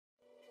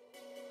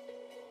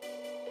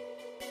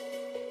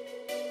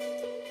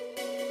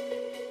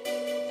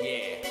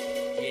Yeah,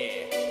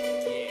 yeah,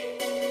 yeah.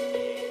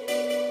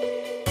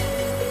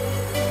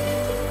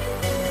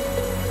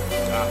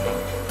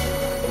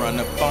 Run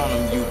up on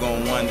them, you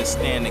gon'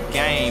 understand the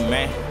game,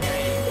 man.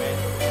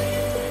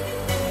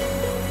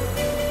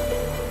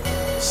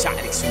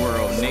 Shotix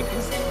world, nigga.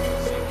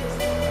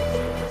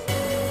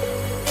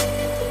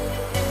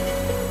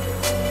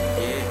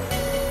 Yeah.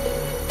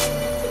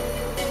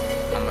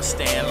 I'ma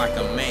stand like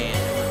a man.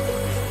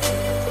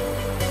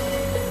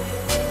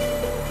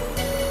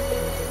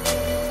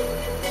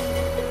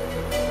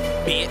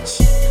 Bitch,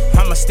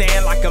 I'ma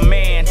stand like a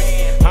man.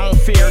 I don't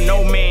fear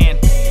no man.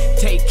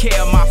 Take care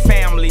of my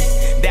family,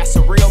 that's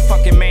a real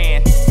fucking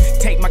man.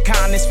 Take my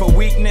kindness for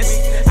weakness,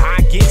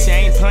 I get you,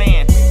 ain't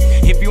playing.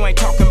 If you ain't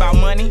talking about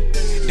money,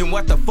 then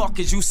what the fuck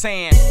is you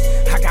saying?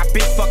 I got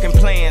big fucking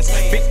plans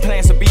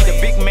to be the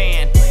big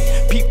man.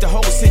 Peep the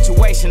whole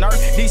situation,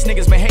 these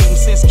niggas been hating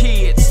since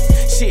kids.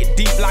 Shit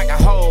deep like a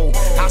hole,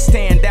 I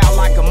stand out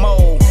like a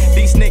mole.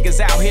 These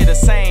niggas out here the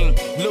same,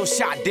 little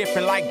shot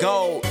different like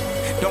gold.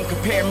 Don't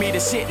compare me to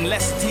shit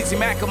unless it's TZ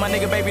Mac or my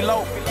nigga Baby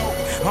Low.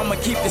 I'ma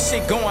keep the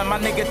shit going, my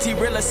nigga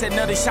T-Rilla said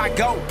another shot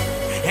go.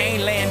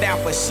 Ain't laying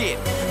down for shit,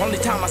 only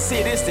time I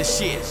sit is the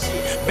shit.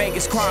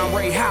 Vegas crime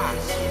rate high,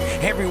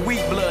 every week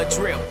blood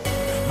drip.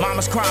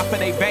 Mamas crying for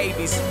they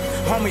babies,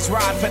 homies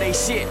ride for they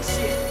shit.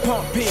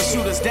 Pump pigs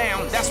shoot us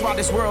down, that's why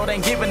this world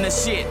ain't giving a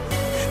shit.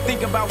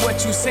 Think about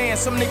what you saying,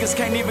 some niggas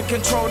can't even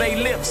control their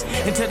lips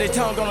until their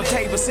tongue on the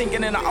table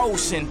sinking in the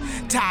ocean,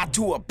 tied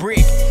to a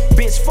brick.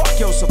 Bitch, fuck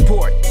your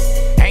support,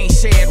 ain't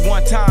shed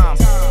one time.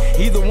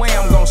 Either way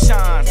I'm gon'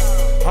 shine,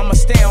 I'ma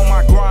stay on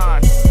my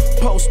grind.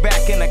 Post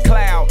back in the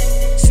cloud,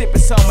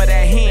 sipping some of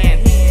that hen.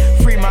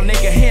 Free my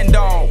nigga Hen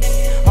Dog,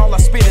 all I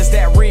spit is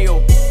that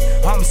real.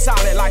 I'm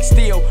solid like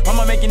steel,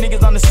 I'ma make you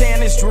niggas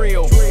understand this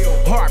drill.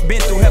 Heart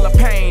been through hella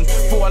pain,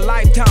 for a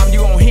lifetime you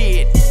gon'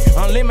 hit.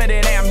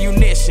 Unlimited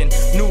ammunition,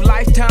 new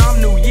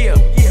lifetime, new year.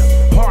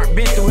 Heart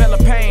been through hella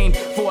pain,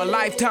 for a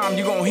lifetime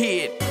you gon'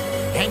 hit.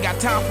 Ain't got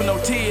time for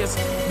no tears,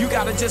 you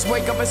gotta just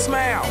wake up and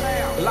smile.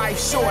 Life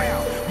short,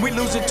 we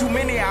losing too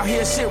many out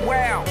here, shit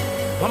wow.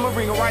 I'ma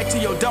bring it right to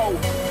your door,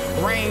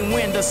 rain,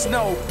 wind, or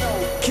snow.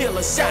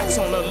 Killer shots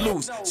on the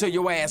loose, so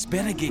your ass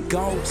better get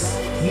ghost.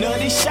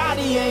 Nutty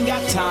shotty ain't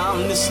got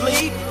time to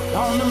sleep,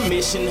 on the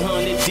mission,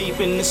 100 deep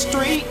in the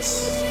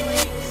streets.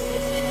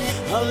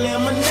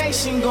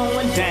 Elimination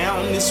going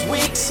down this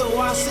week, so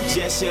I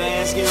suggest your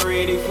ass get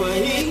ready for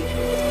heat.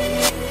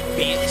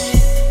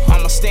 Bitch,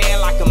 I'ma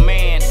stand like a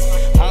man,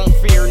 I don't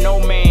fear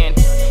no man.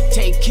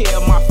 Take care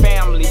of my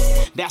family,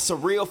 that's a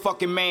real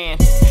fucking man.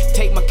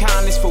 Take my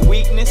kindness for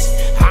weakness,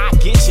 I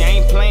get you,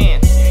 ain't playing.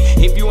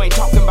 If you ain't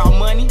talking about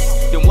money,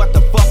 then what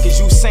the fuck is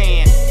you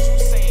saying?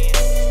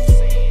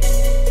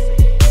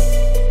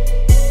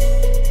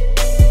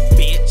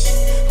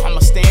 Bitch, I'ma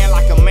stand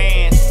like a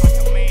man.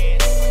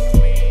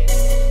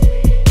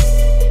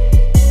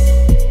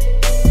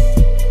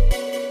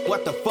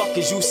 What the fuck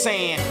is you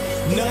saying?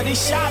 Nutty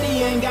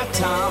shotty ain't got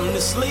time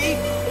to sleep,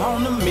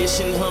 on the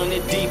mission,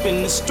 100 deep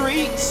in the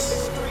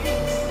streets.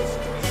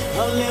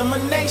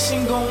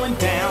 Elimination going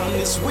down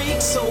this week,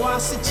 so I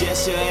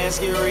suggest your ass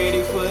get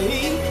ready for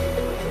heat.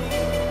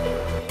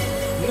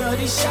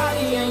 Nutty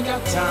shotty ain't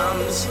got time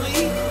to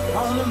sleep,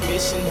 on a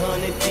mission,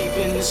 100 deep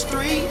in the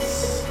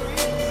streets.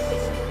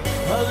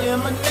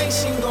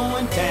 Elimination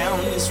going down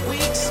this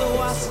week, so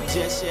I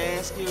suggest your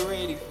ass get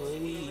ready for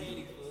heat.